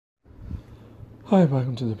Hi,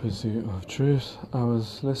 welcome to the Pursuit of Truth. I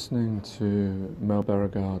was listening to Mel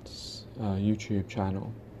Beauregard's YouTube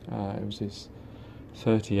channel. It was his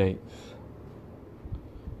 38th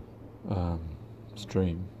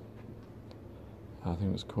stream. I think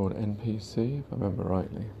it was called NPC, if I remember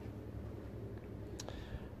rightly.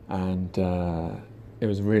 And it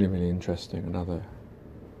was really, really interesting. Another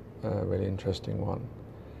really interesting one.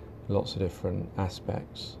 Lots of different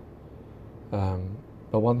aspects.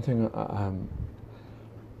 But one thing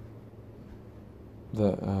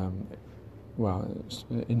that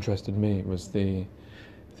interested me was the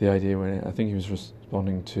idea when I think he was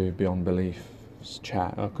responding to Beyond Belief's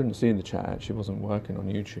chat. I couldn't see in the chat, actually wasn't working on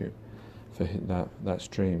YouTube for that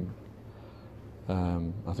stream.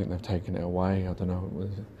 I think they've taken it away. I don't know.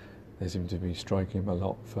 They seem to be striking him a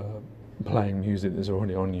lot for playing music that's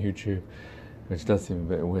already on YouTube, which does seem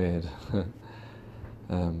a bit weird.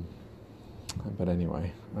 But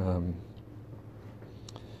anyway.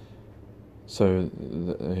 So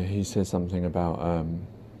he says something about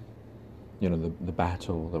the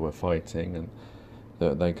battle that we're fighting, and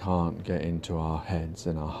that they can't get into our heads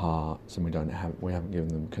and our hearts, and we haven't given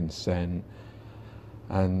them consent.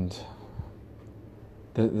 And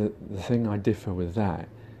the thing I differ with that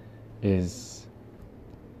is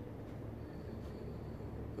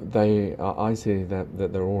I see that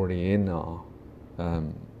they're already in our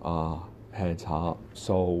heads, heart,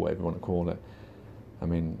 soul, whatever you want to call it. I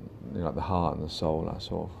mean, like the heart and the soul are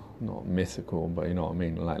sort of not mythical, but you know what I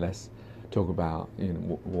mean. Like, let's talk about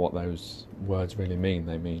what those words really mean.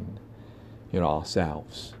 They mean,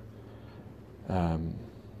 ourselves. That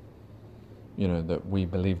we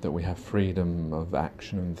believe that we have freedom of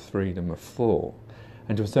action and freedom of thought,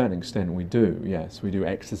 and to a certain extent we do. Yes, we do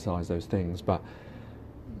exercise those things. But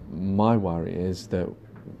my worry is that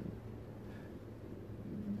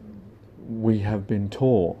we have been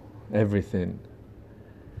taught everything.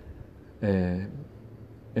 In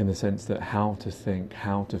the sense that how to think,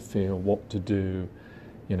 how to feel, what to do,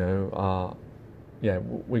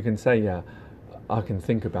 we can say, I can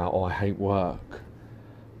think about, I hate work,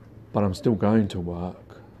 but I'm still going to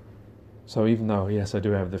work. So even though, yes, I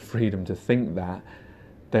do have the freedom to think that,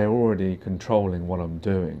 they're already controlling what I'm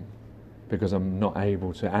doing because I'm not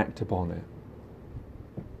able to act upon it.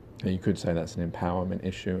 And you could say that's an empowerment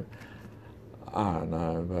issue. I don't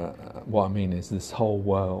know, but what I mean is this whole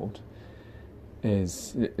world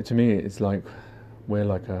is, to me, it's like we're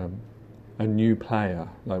like a new player.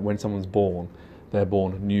 Like when someone's born, they're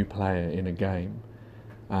born a new player in a game,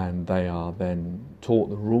 and they are then taught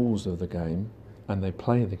the rules of the game, and they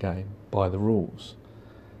play the game by the rules,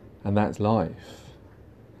 and that's life.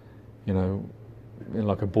 In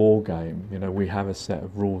like a ball game, we have a set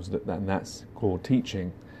of rules and that's called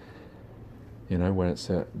teaching. Where it's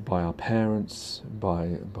set by our parents,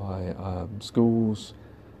 by schools,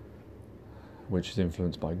 which is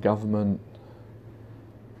influenced by government.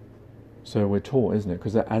 So we're taught, isn't it?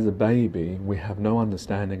 Because as a baby, we have no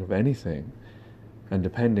understanding of anything. And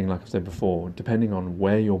depending, like I said before, depending on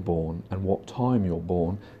where you're born and what time you're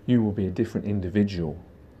born, you will be a different individual.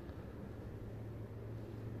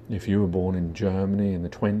 If you were born in Germany in the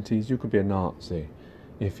 20s, you could be a Nazi.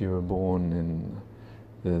 If you were born in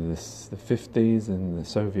the 50s in the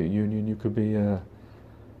Soviet Union, you could be a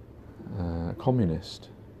communist.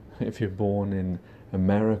 If you're born in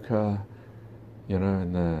America, in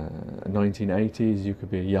the 1980s, you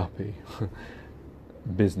could be a yuppie,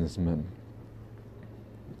 businessman.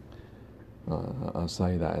 I'll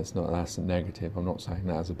say that that's a negative. I'm not saying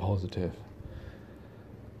that as a positive.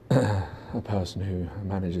 A person who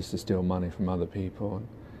manages to steal money from other people.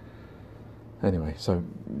 Anyway, so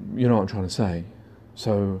you know what I'm trying to say.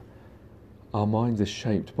 So our minds are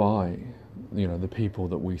shaped by the people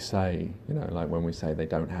that we say, like when we say they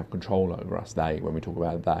don't have control over us, when we talk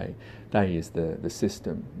about they is the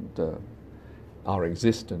system, our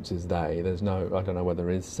existence is they. There's no, I don't know whether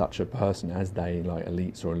there is such a person as they, like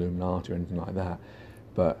elites or Illuminati or anything like that,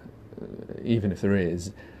 but even if there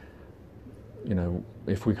is,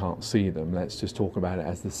 if we can't see them, let's just talk about it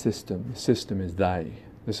as the system. The system is they,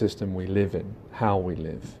 the system we live in, how we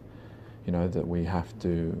live, that we have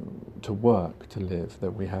to work to live,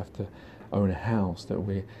 that we have to own a house, that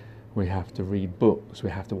we have to read books, we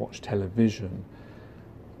have to watch television,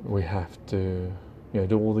 we have to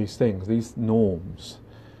do all these things, these norms.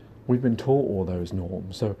 We've been taught all those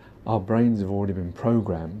norms, so our brains have already been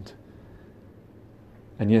programmed.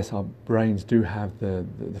 And yes, our brains do have the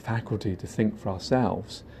faculty to think for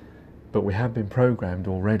ourselves, but we have been programmed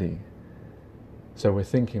already. So we're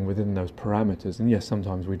thinking within those parameters, and yes,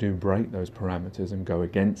 sometimes we do break those parameters and go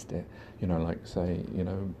against it. Like say,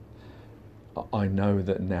 I know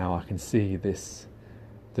that now I can see the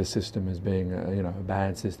system as being a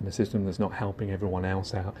bad system, a system that's not helping everyone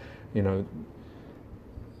else out,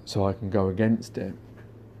 so I can go against it.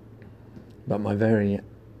 But my very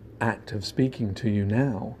act of speaking to you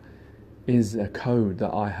now is a code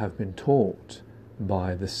that I have been taught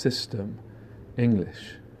by the system.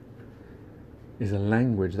 English is a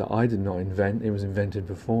language that I did not invent, it was invented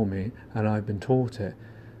before me, and I've been taught it,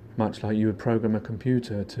 much like you would program a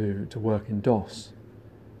computer to work in DOS.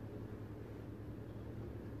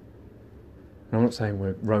 And I'm not saying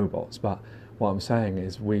we're robots, but what I'm saying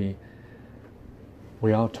is we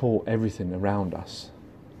are taught everything around us.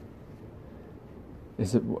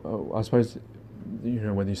 Is it? I suppose,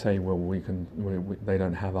 when you say, well, they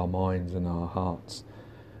don't have our minds and our hearts.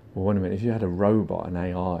 Well, wait a minute. If you had a robot, an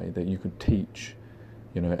AI that you could teach,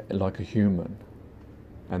 like a human,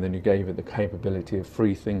 and then you gave it the capability of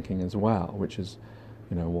free thinking as well, which is,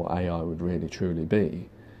 what AI would really truly be,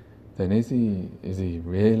 then is he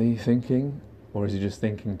really thinking, or is he just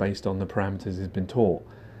thinking based on the parameters he's been taught?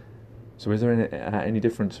 So is there any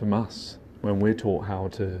difference from us when we're taught how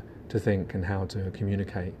to think and how to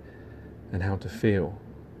communicate and how to feel?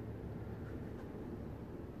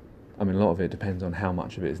 I mean, a lot of it depends on how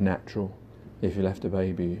much of it is natural. If you left a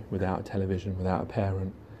baby without a television, without a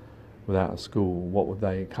parent, without a school, what would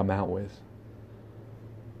they come out with?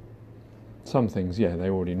 Some things, yeah, they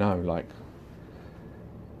already know, like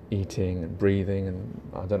eating and breathing, and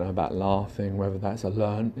I don't know about laughing, whether that's a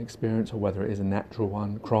learned experience or whether it is a natural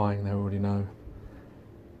one. Crying, they already know.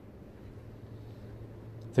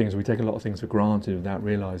 We take a lot of things for granted without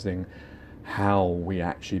realising how we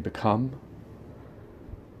actually become.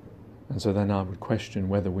 And so then I would question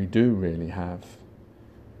whether we do really have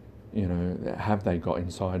they got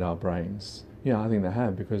inside our brains? Yeah, I think they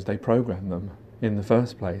have, because they programmed them in the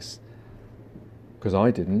first place. Because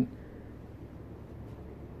I didn't.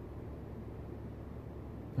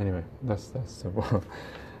 Anyway, that's how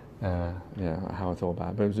I thought about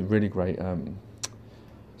it. But it was a really great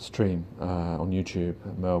stream on YouTube,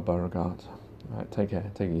 Merle Beauregard. All right, take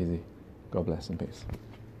care, take it easy. God bless and peace.